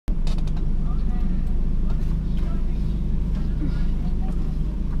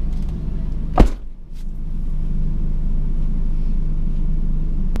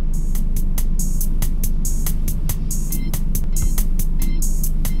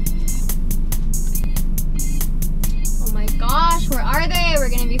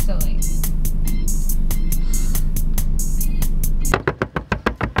silly.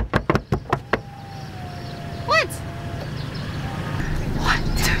 What? 1,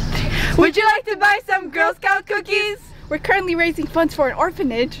 2, 3. Would you like to buy some Girl Scout cookies? We're currently raising funds for an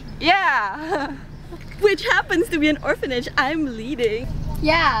orphanage. Yeah. Which happens to be an orphanage I'm leading.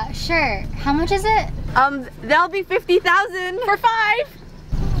 Yeah, sure. How much is it? That'll be 50,000 for 5.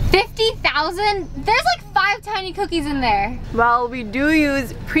 50,000? There's like 5 tiny cookies in there. Well, we do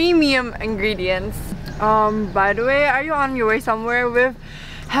use premium ingredients. By the way, are you on your way somewhere? We've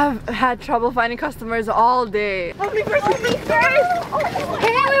have had trouble finding customers all day. Help me first, help me first!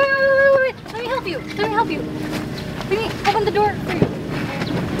 Hey, wait. Let me help you. Let me open the door for you.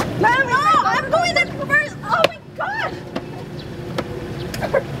 Madam, no! I'm going there first! Oh my god!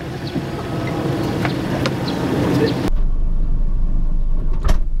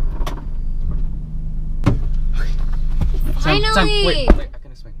 Finally! Sam, wait, I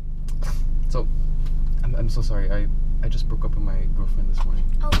can swing. So, I'm so sorry. I just broke up with my girlfriend this morning.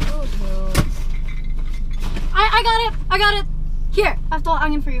 Oh, no. I got it. Here, I've got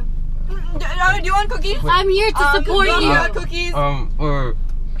onion for you. Do you want cookies? I'm here to support you. Cookies? Or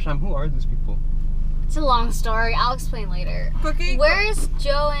Sam, who are those people? It's a long story. I'll explain later. Cookie? Where's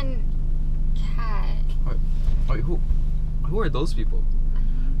Joe and Kat? Wait, who are those people?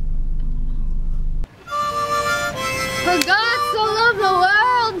 For God so loved the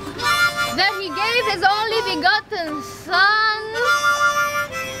world that he gave his only begotten Son.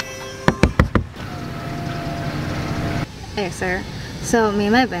 Hey sir, so me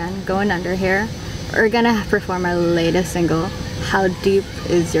and my band going under here, we're gonna perform our latest single, How Deep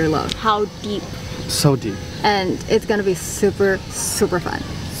Is Your Love? How deep? So deep. And it's gonna be super fun.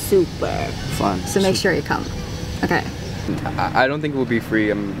 Super Fun. So make sure you come. Okay. I don't think it will be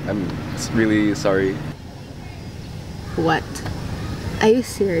free. I'm really sorry. What? Are you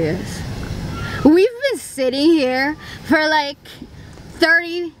serious? We've been sitting here for like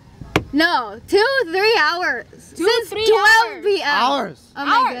 2 to 3 hours. Since 12 p.m. Hours? Oh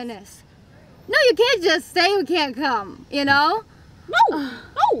my goodness. No, you can't just say you can't come, you know?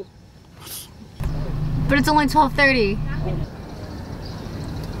 No! But it's only 12:30.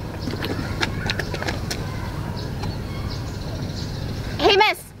 Hey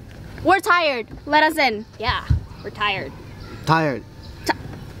miss! We're tired. Let us in. Yeah, we're tired. Tired.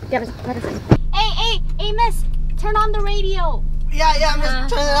 Let us in. Hey, miss! Turn on the radio. Yeah,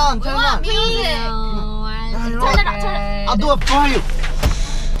 miss, turn it on, turn it on. Please. Turn it on. I'll do it for you.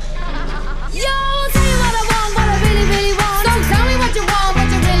 Yo, tell you what I want, what I really want. So tell me what you want,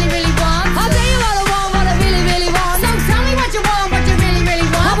 what you really want. I'll tell you what I want, what I really want. So tell me what you want, what you really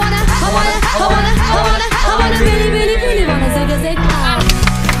want. I wanna really wanna zig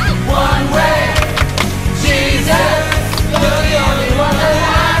One way, Jesus, you're the only one that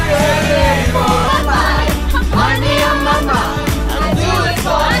I could live for. Money on my mind,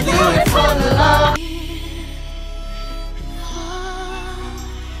 I do it for the love.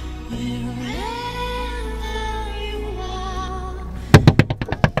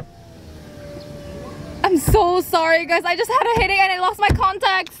 I'm so sorry guys, I just had a headache and I lost my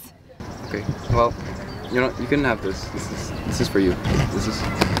contacts. Okay. Well, you know, you can have this. This is for you. This is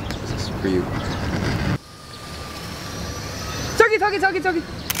for you. Talkie.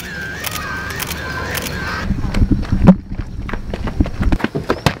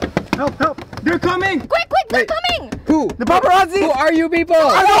 Help! They're coming! Quick, they're coming! Who? The paparazzi! Who are you people?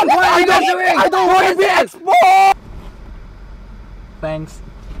 I don't want to be exposed! Thanks.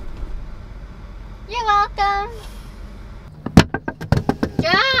 You're welcome.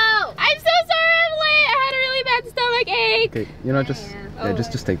 Joe! I'm so sorry I'm late. I had a really bad stomach ache. Okay, you know,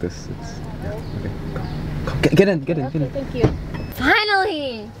 just take this. Okay. Come, get in. Thank you.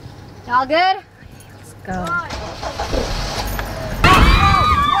 Finally! Y'all good? Let's go.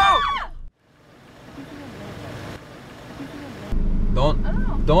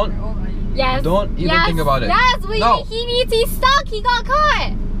 Don't Yes. even think about it. Yes, No. he's stuck. He got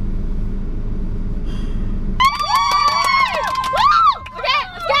caught.